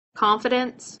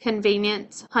Confidence,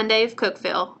 convenience, Hyundai of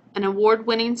Cookeville, an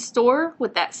award-winning store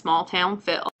with that small-town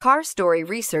feel. Car Story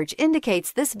research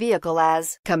indicates this vehicle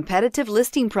as competitive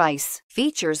listing price.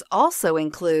 Features also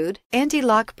include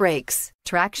anti-lock brakes,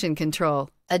 traction control,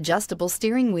 adjustable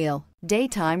steering wheel,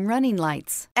 daytime running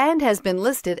lights, and has been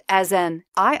listed as an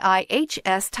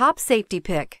IIHS top safety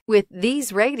pick with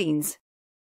these ratings.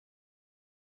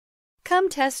 Come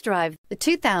test drive the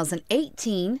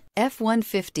 2018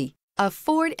 F-150. A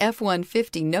Ford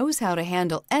F-150 knows how to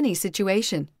handle any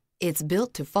situation. It's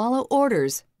built to follow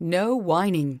orders, no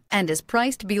whining, and is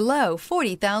priced below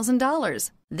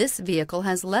 $40,000. This vehicle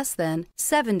has less than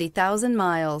 70,000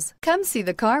 miles. Come see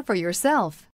the car for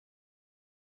yourself.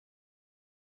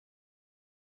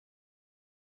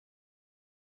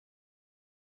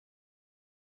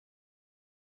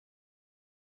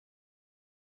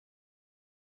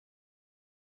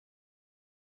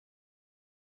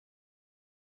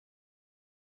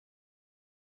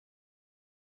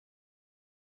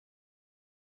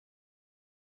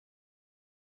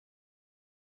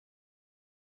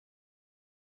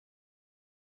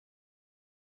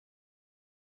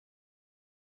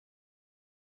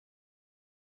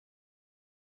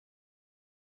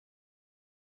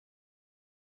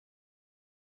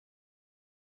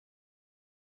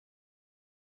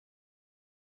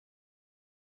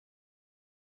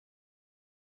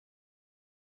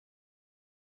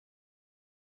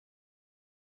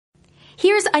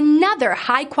 Here's another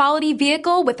high-quality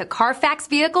vehicle with a Carfax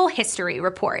Vehicle History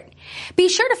Report. Be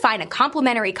sure to find a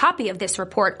complimentary copy of this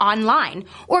report online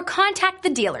or contact the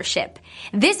dealership.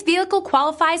 This vehicle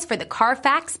qualifies for the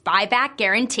Carfax Buyback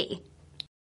Guarantee.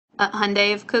 At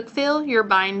Hyundai of Cookeville, you're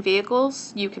buying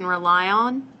vehicles you can rely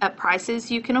on at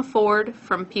prices you can afford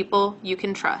from people you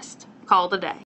can trust. Call today.